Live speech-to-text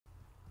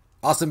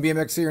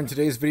AustinBMX here. In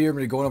today's video, I'm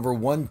going to be going over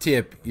one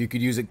tip you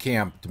could use at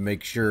camp to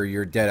make sure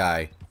your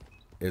Deadeye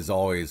is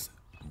always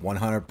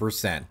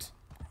 100%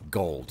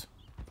 gold.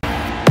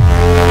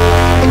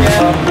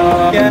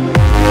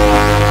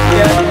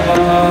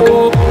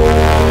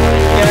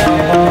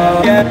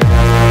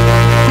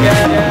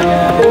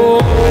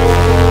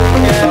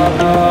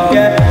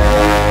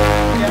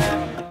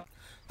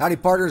 Howdy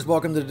partners,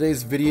 welcome to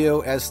today's video.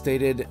 As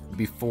stated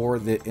before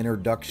the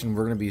introduction,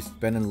 we're going to be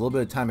spending a little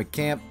bit of time at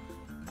camp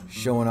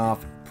showing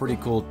off a pretty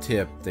cool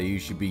tip that you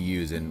should be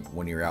using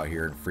when you're out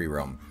here in free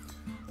roam.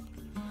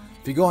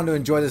 If you go on to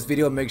enjoy this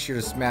video, make sure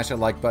to smash that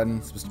like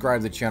button,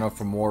 subscribe to the channel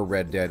for more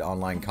Red Dead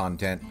online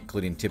content,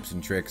 including tips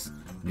and tricks,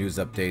 news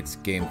updates,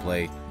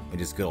 gameplay, and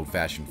just good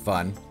old-fashioned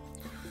fun.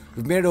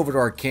 We've made it over to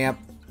our camp,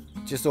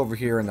 just over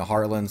here in the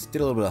Heartlands.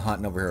 Did a little bit of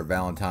hunting over here at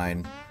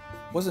Valentine.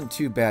 Wasn't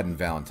too bad in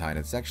Valentine.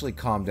 It's actually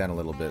calmed down a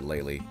little bit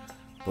lately.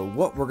 But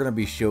what we're going to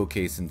be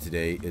showcasing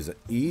today is an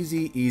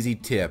easy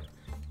tip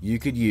you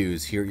could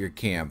use here at your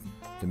camp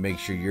to make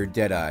sure your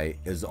Deadeye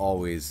is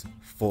always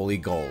fully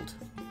gold.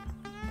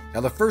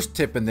 Now the first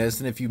tip in this,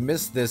 and if you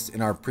missed this in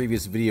our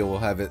previous video, we'll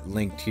have it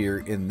linked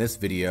here in this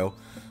video,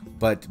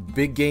 but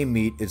big game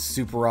meat is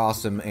super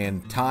awesome,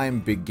 and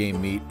time big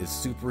game meat is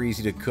super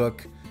easy to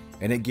cook,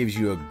 and it gives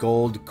you a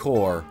gold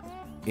core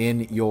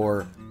in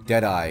your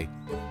Deadeye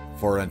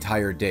for an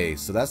entire day.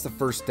 So that's the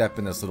first step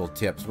in this little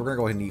tip. So we're gonna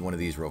go ahead and eat one of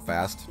these real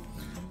fast.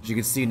 As you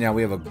can see now,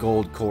 we have a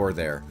gold core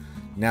there.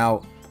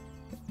 Now,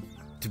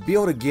 to be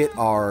able to get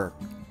our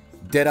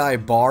Deadeye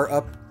bar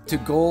up to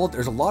gold,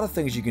 there's a lot of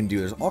things you can do.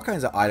 There's all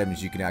kinds of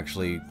items you can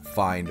actually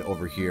find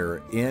over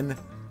here in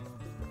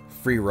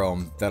free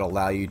roam that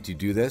allow you to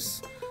do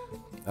this.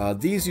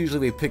 These usually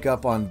we pick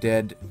up on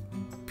dead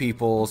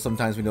people.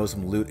 Sometimes we know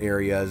some loot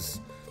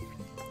areas.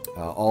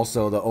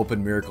 Also, the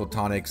open miracle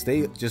tonics,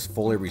 they just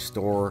fully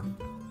restore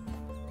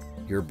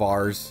your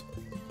bars.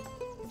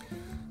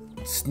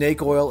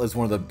 Snake oil is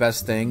one of the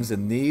best things,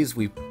 and these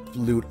we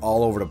loot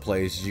all over the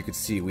place. As you can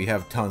see, we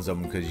have tons of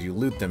them because you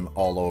loot them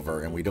all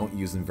over, and we don't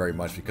use them very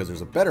much because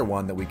there's a better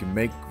one that we can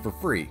make for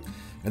free,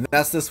 and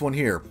that's this one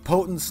here,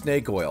 potent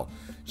snake oil.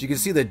 As you can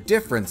see the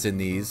difference in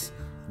these,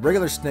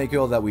 regular snake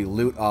oil that we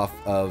loot off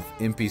of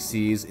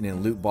NPCs and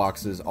in loot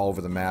boxes all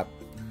over the map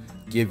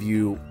give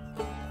you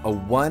a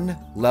 1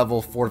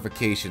 level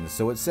fortification,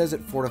 so it says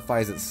it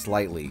fortifies it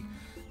slightly.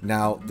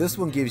 Now this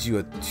one gives you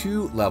a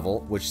 2 level,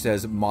 which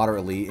says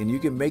moderately, and you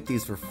can make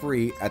these for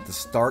free at the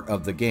start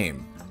of the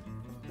game.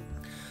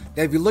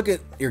 Now if you look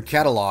at your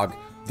catalog,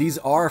 these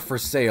are for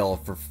sale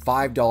for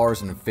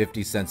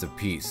 $5.50 a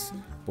piece,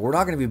 but we're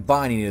not going to be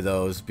buying any of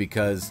those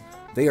because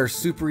they are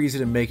super easy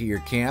to make at your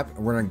camp,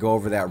 and we're going to go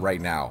over that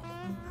right now.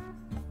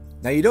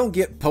 Now you don't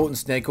get potent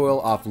snake oil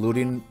off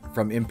looting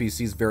from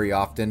NPCs very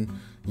often.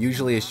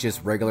 Usually it's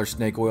just regular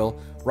snake oil.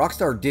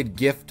 Rockstar did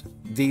gift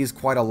these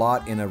quite a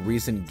lot in a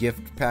recent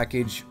gift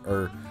package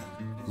or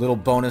little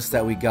bonus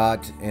that we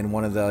got in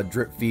one of the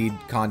drip feed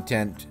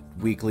content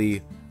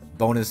weekly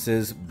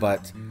bonuses,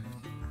 but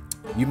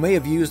you may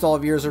have used all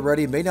of yours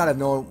already, may not have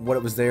known what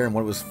it was there and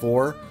what it was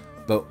for,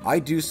 but I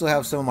do still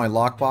have some in my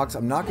lockbox.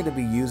 I'm not going to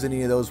be using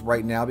any of those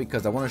right now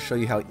because I want to show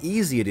you how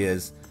easy it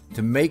is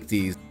to make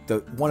these.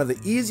 One of the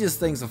easiest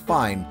things to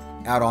find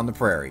out on the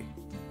prairie.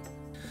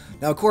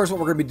 Now, of course, what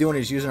we're going to be doing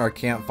is using our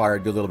campfire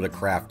to do a little bit of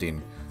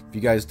crafting. If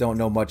you guys don't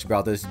know much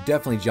about this,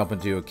 definitely jump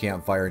into a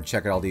campfire and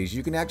check out all these.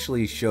 You can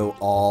actually show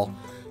all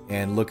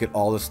and look at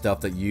all the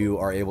stuff that you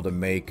are able to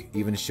make,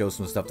 even show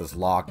some stuff that's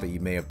locked that you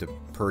may have to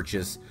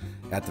purchase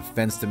at the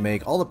fence to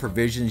make. All the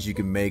provisions you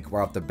can make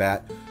right off the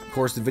bat. Of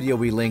course, the video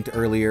we linked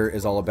earlier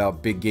is all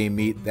about big game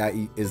meat. That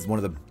is one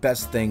of the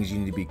best things you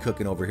need to be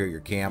cooking over here at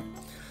your camp.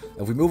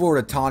 If we move over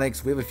to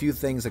tonics, we have a few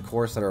things, of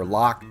course, that are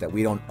locked that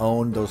we don't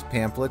own, those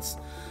pamphlets.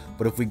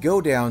 But if we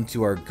go down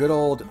to our good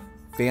old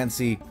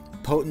fancy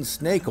potent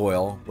snake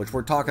oil, which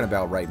we're talking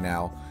about right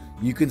now,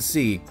 you can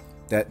see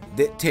that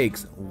it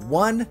takes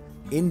 1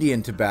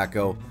 Indian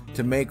tobacco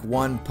to make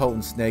 1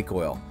 potent snake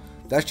oil.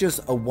 That's just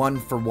a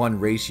 1-for-1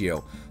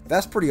 ratio.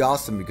 That's pretty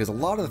awesome because a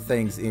lot of the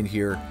things in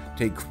here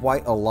take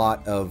quite a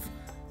lot of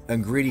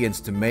ingredients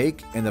to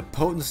make, and the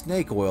potent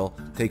snake oil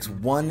takes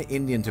 1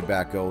 Indian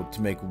tobacco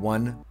to make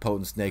 1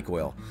 potent snake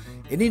oil.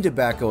 Indian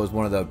tobacco is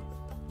one of the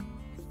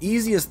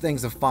easiest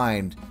things to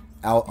find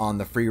out on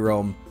the free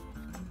roam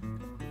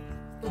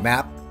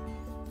map,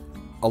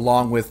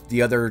 along with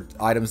the other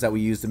items that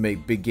we use to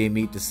make big game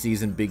meat, to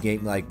season big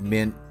game, like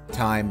mint,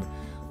 thyme.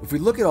 If we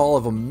look at all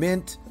of them,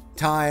 mint,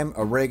 thyme,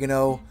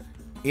 oregano,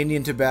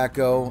 Indian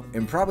tobacco,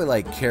 and probably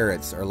like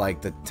carrots are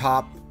like the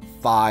top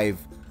 5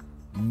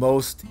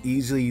 most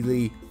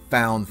easily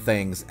found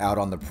things out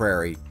on the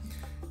prairie.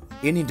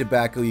 Indian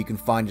tobacco you can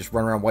find just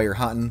run around while you're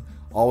hunting.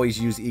 Always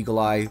use Eagle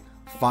Eye.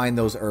 Find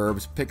those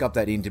herbs, pick up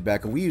that Indian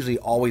tobacco. We usually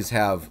always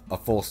have a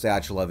full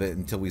satchel of it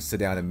until we sit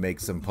down and make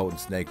some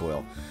potent snake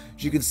oil.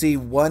 As you can see,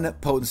 1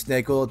 potent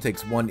snake oil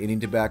takes 1 Indian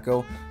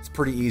tobacco. It's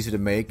pretty easy to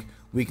make.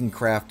 We can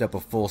craft up a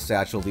full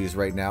satchel of these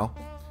right now.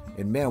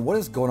 And man, what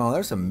is going on?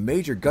 There's some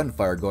major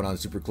gunfire going on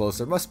super close.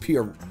 There must be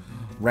a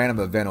random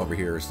event over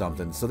here or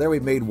something. So there we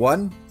made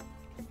one.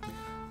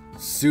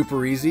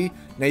 Super easy.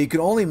 Now you can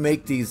only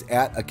make these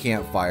at a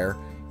campfire.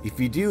 If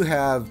you do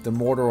have the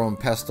mortar and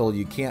pestle,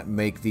 you can't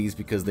make these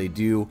because they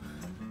do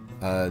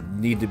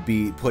need to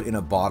be put in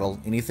a bottle.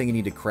 Anything you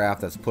need to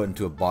craft that's put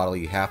into a bottle,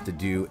 you have to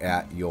do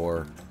at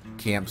your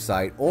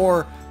campsite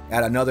or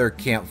at another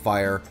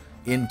campfire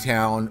in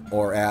town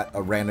or at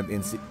a random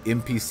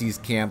NPC's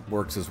camp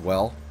works as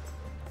well.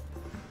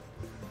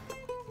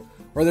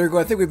 Or there we go.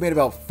 I think we've made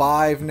about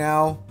 5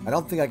 now. I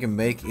don't think I can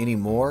make any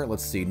more.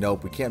 Let's see.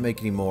 Nope, we can't make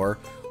any more.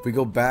 If we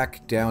go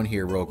back down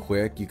here real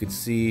quick, you can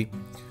see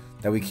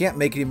that we can't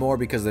make any more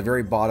because the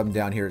very bottom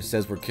down here it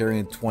says we're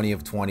carrying 20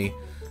 of 20.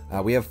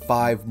 We have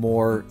 5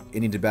 more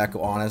Indian tobacco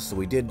on us, so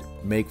we did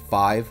make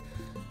 5.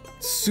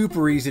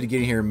 Super easy to get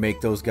in here and make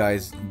those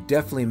guys.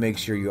 Definitely make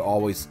sure you're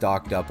always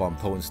stocked up on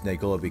potent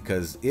snake oil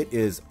because it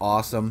is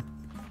awesome.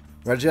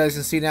 Right, as you guys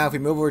can see now, if we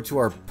move over to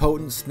our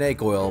potent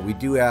snake oil, we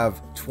do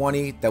have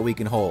 20 that we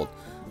can hold.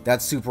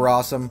 That's super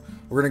awesome.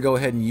 We're going to go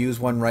ahead and use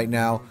one right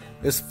now.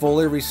 This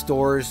fully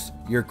restores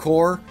your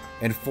core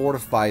and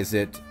fortifies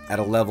it at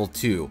a level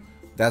 2.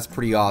 That's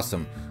pretty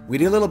awesome. We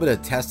did a little bit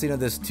of testing of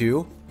this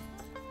too.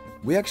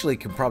 We actually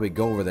can probably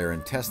go over there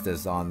and test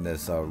this on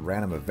this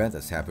random event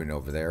that's happening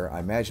over there. I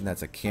imagine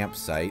that's a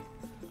campsite.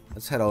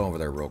 Let's head on over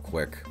there real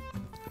quick.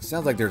 It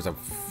sounds like there's a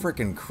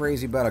freaking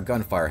crazy bout of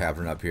gunfire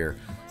happening up here.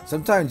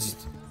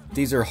 Sometimes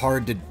these are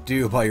hard to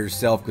do by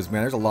yourself because,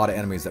 man, there's a lot of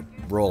enemies that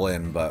roll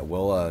in, but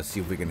we'll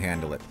see if we can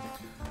handle it.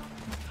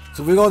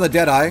 So if we go on the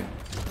Deadeye,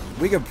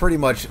 we can pretty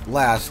much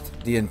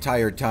last the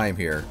entire time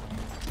here.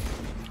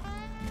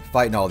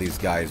 Fighting all these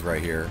guys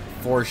right here,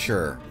 for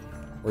sure.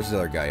 Where's the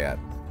other guy at?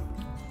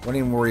 Don't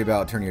even worry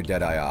about turning your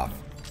Deadeye off.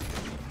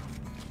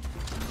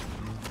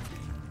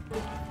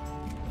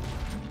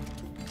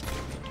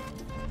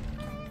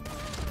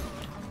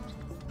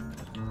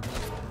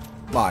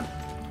 Come on.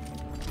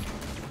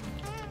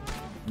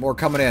 More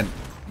coming in.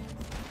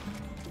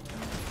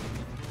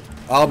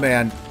 Oh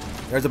man,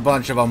 there's a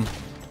bunch of them.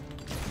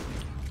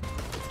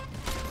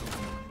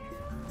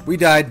 We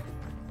died.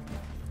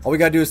 All we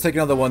gotta do is take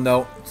another one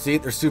though. See,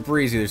 they're super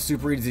easy. They're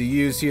super easy to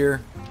use here.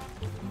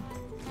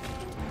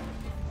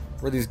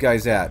 Where are these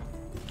guys at?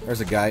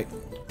 There's a guy.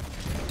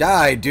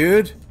 Die,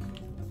 dude.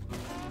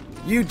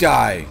 You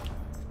die.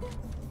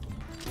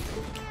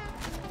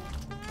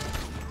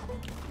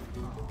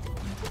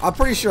 I'm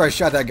pretty sure I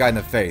shot that guy in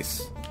the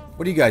face.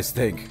 What do you guys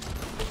think?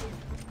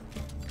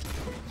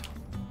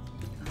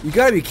 You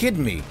gotta be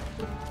kidding me.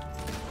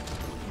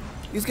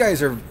 These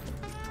guys are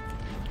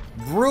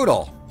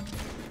brutal.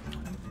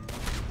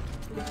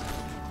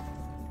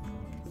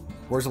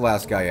 Where's the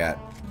last guy at?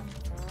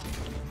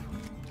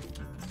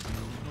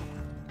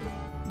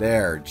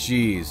 There,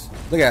 jeez.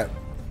 Look at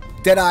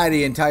Deadeye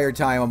the entire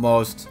time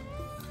almost.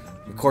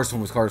 Of course,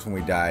 when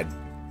we died.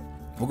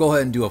 We'll go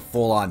ahead and do a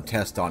full-on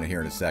test on it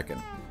here in a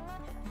second.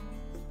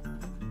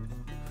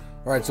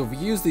 Alright, so if we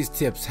use these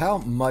tips, how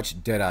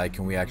much Deadeye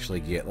can we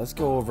actually get? Let's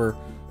go over,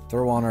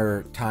 throw on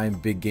our time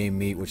big game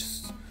meat, which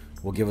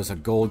will give us a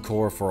gold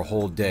core for a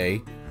whole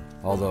day.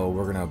 Although,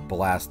 we're going to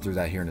blast through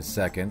that here in a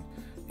second.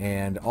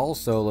 And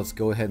also, let's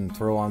go ahead and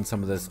throw on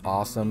some of this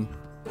awesome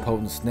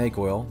potent snake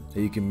oil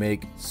that you can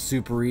make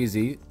super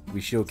easy.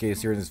 We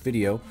showcase here in this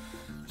video.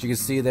 As you can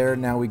see there,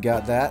 now we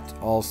got that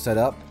all set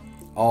up.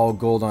 All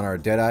gold on our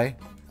Deadeye.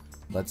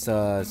 Let's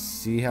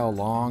see how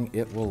long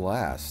it will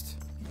last.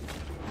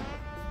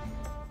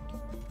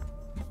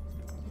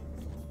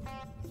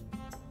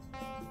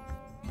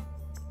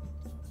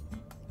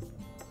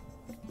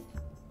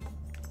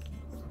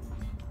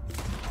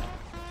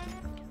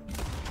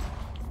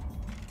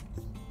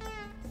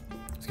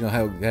 Just gonna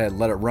go ahead and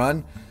let it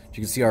run. As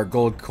you can see, our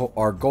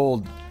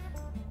gold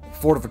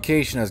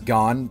fortification has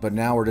gone, but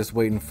now we're just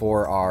waiting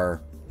for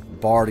our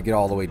bar to get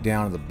all the way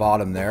down to the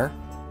bottom there.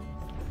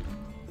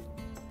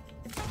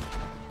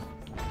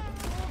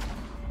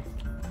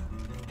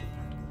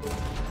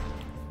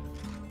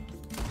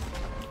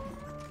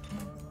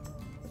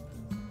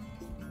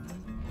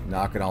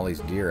 Knocking all these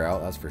deer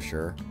out, that's for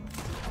sure.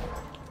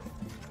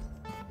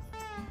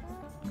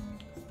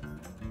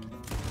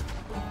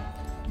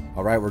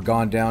 Alright, we're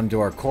gone down to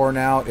our core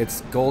now.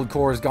 Its gold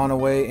core has gone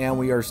away, and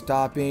we are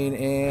stopping,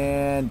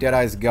 and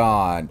Deadeye's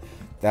gone.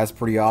 That's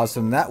pretty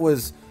awesome. That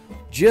was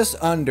just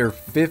under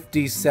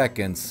 50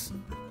 seconds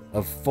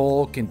of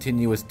full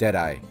continuous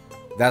Deadeye.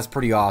 That's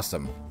pretty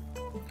awesome.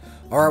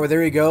 Alright, well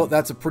there you go.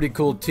 That's a pretty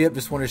cool tip.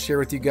 Just want to share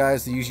with you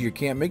guys to use your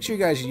camp. Make sure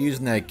you guys are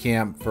using that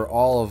camp for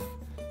all of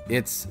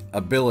its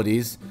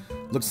abilities.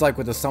 Looks like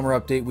with the summer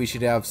update, we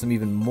should have some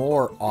even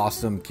more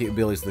awesome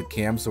capabilities to the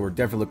camp, so we're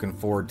definitely looking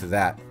forward to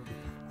that.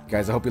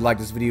 Guys, I hope you liked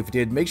this video. If you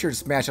did, make sure to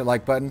smash that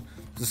like button.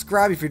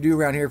 Subscribe if you're new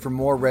around here for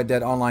more Red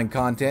Dead Online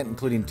content,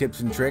 including tips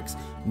and tricks,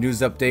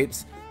 news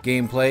updates,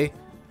 gameplay,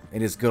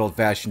 and just good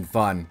old-fashioned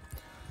fun.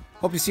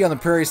 Hope to see you on the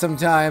prairie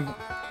sometime,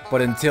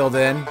 but until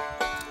then,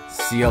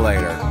 see you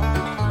later.